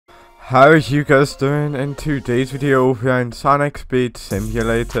How are you guys doing? In today's video we are in Sonic Speed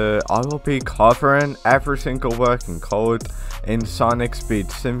Simulator. I will be covering every single working code in Sonic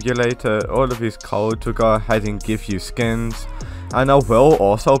Speed Simulator. All of these codes will go ahead and give you skins, and I will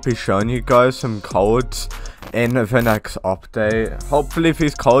also be showing you guys some codes in the next update. Hopefully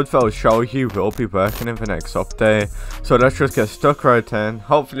these codes that I'll show you will be working in the next update. So let's just get stuck right in.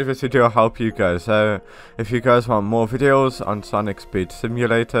 Hopefully this video will help you guys out. If you guys want more videos on Sonic Speed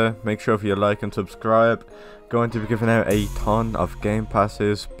Simulator, make sure you like and subscribe. Going to be giving out a ton of game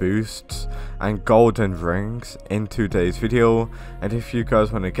passes, boosts and golden rings in today's video, and if you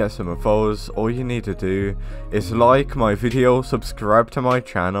guys want to get some of those, all you need to do is like my video, subscribe to my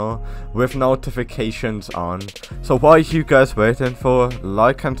channel with notifications on. So what are you guys waiting for?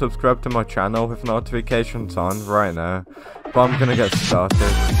 Like and subscribe to my channel with notifications on right now. But I'm gonna get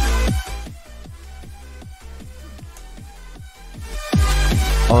started.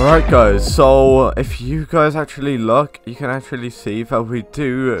 Alright guys, so if you guys actually look, you can actually see that we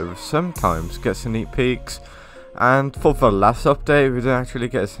do sometimes get sneak peeks, and for the last update we didn't actually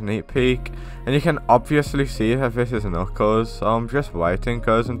get a sneak peek, and you can obviously see that this is Knuckles, so I'm just waiting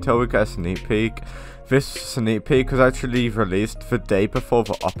guys until we get a sneak peek. This sneak peek was actually released the day before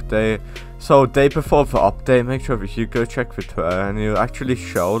the update, so day before the update make sure that you go check the Twitter and you'll actually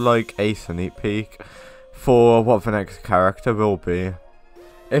show like a sneak peek for what the next character will be.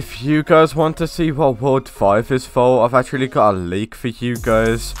 If you guys want to see what World 5 is for, I've actually got a leak for you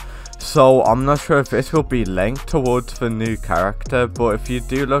guys. So I'm not sure if this will be linked towards the new character, but if you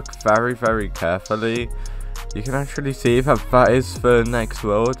do look very carefully, you can actually see that that is the next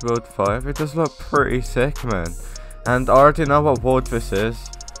World 5. It does look pretty sick, man. And I already know what world this is.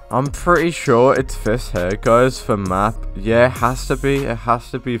 I'm pretty sure it's this here, guys, the map. Yeah, it has to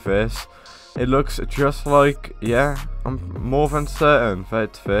be this. It looks just like, yeah, I'm more than certain that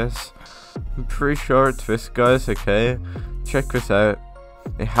it's this. I'm pretty sure it's this, guys, okay? Check this out.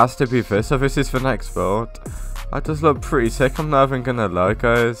 It has to be this, so this is the next world. That does look pretty sick, I'm not even gonna lie,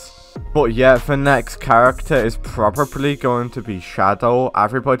 guys. But yeah, the next character is probably going to be Shadow.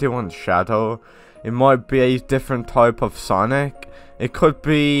 Everybody wants Shadow. It might be a different type of Sonic. It could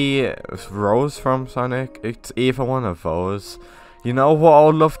be Rose from Sonic. It's either one of those. You know what I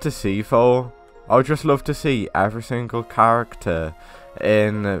would love to see though? I would just love to see every single character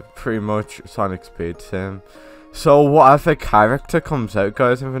in pretty much Sonic Speed Sim. So whatever character comes out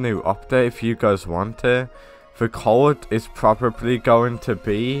guys in the new update, if you guys want it, the code is probably going to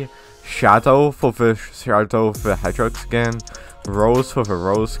be Shadow for the Shadow for the Hedgehog skin, Rose for the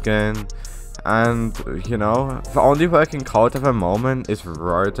Rose skin, and you know, the only working code at the moment is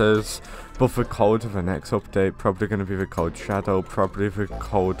Riders. But the code of the next update probably going to be the code Shadow, probably the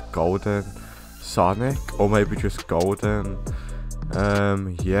code Golden Sonic, or maybe just Golden.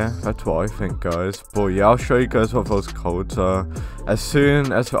 Yeah, that's what I think guys. But yeah, I'll show you guys what those codes are as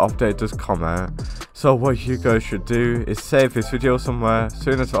soon as the update does come out. So what you guys should do is save this video somewhere. As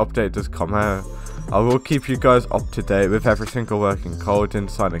soon as the update does come out, I will keep you guys up to date with every single working code in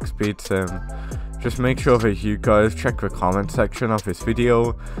Sonic Speed Sim. Just make sure that you guys check the comment section of this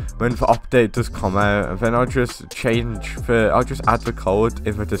video when the update does come out, and then I'll just add the code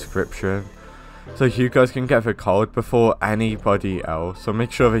in the description so you guys can get the code before anybody else. So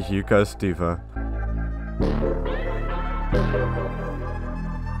make sure that you guys do that.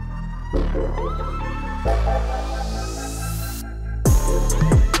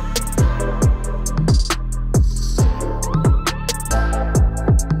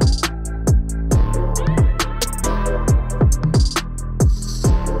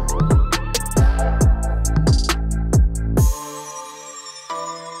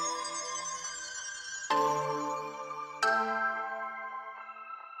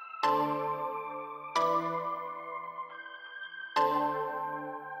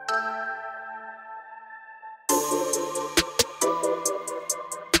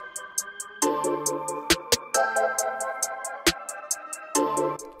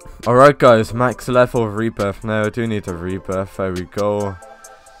 Alright guys, max level rebirth now. I do need a rebirth, there we go.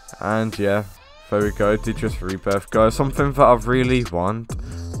 And yeah, there we go, I did just rebirth guys. Something that I really want.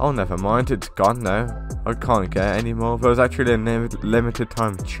 Oh never mind, it's gone now. I can't get any more. There was actually a limited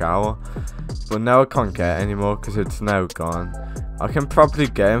time chow, but now I can't get any more because it's now gone. I can probably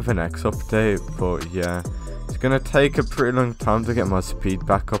get in the next update, but yeah, it's gonna take a pretty long time to get my speed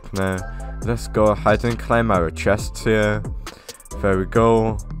back up now. Let's go ahead and claim our chests here. There we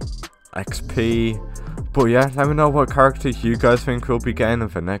go. XP. But yeah, let me know what character you guys think we'll be getting in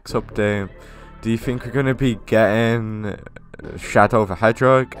the next update. Do you think we're gonna be getting Shadow the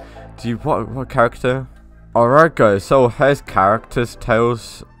Hedgehog? What character? Alright guys, so here's characters,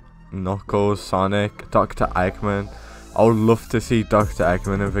 Tails. Knuckles, Sonic, Dr. Eggman. I would love to see Dr.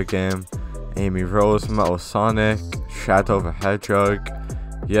 Eggman in the game. Amy Rose, Metal Sonic, Shadow the Hedgehog.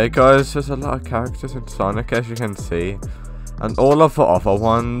 Yeah guys, there's a lot of characters in Sonic as you can see. And all of the other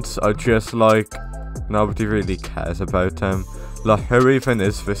ones are just like, nobody really cares about them. Like, who even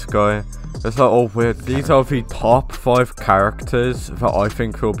is this guy? It's like all weird. These are the top 5 characters that I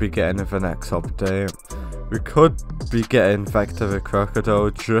think we'll be getting in the next update. We could be getting Vector the Crocodile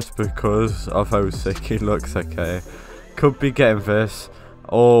just because of how sick he looks, okay. Could be getting this.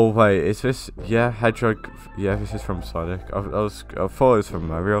 Oh wait, is this, yeah, Hedgehog, yeah, this is from Sonic. I thought it was from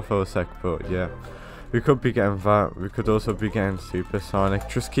Mario for a sec, but yeah. We could be getting that. We could also be getting Super Sonic.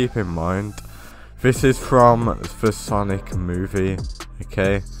 Just keep in mind, this is from the Sonic movie,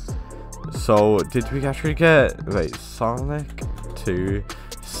 okay. So, did we actually get, wait, Sonic 2,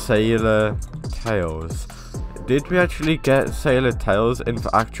 Sailor Tails. Did we actually get Sailor Tails in the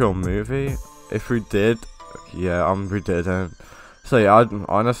actual movie? If we did, yeah, we didn't. So yeah,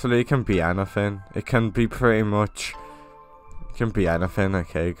 honestly, it can be anything. It can be pretty much, it can be anything,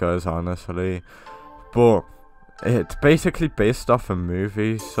 okay guys, honestly. But it's basically based off a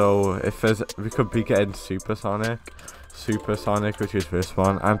movie, so if there's, we could be getting Super Sonic, which is this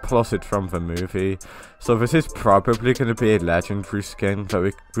one, and plus it's from the movie. So this is probably going to be a legendary skin that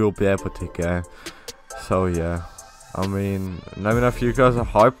we will be able to get. So yeah, I mean, let me know if you guys are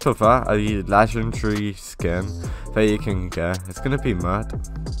hyped for that, a legendary skin that you can get. It's going to be mad.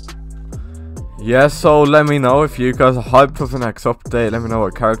 Yeah, so let me know if you guys are hyped for the next update. Let me know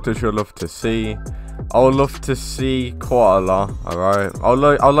what characters you'd love to see. I would love to see quite a lot, alright.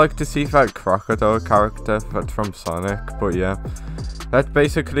 I'd like to see that crocodile character that's from Sonic, but yeah. That's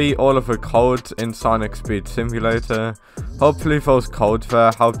basically all of the codes in Sonic Speed Simulator. Hopefully those codes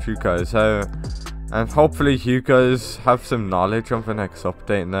there helped you guys out. And hopefully you guys have some knowledge on the next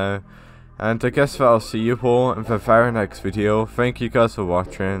update now. And I guess that I'll see you all in the very next video. Thank you guys for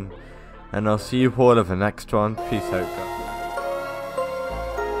watching. And I'll see you all in the next one. Peace out guys.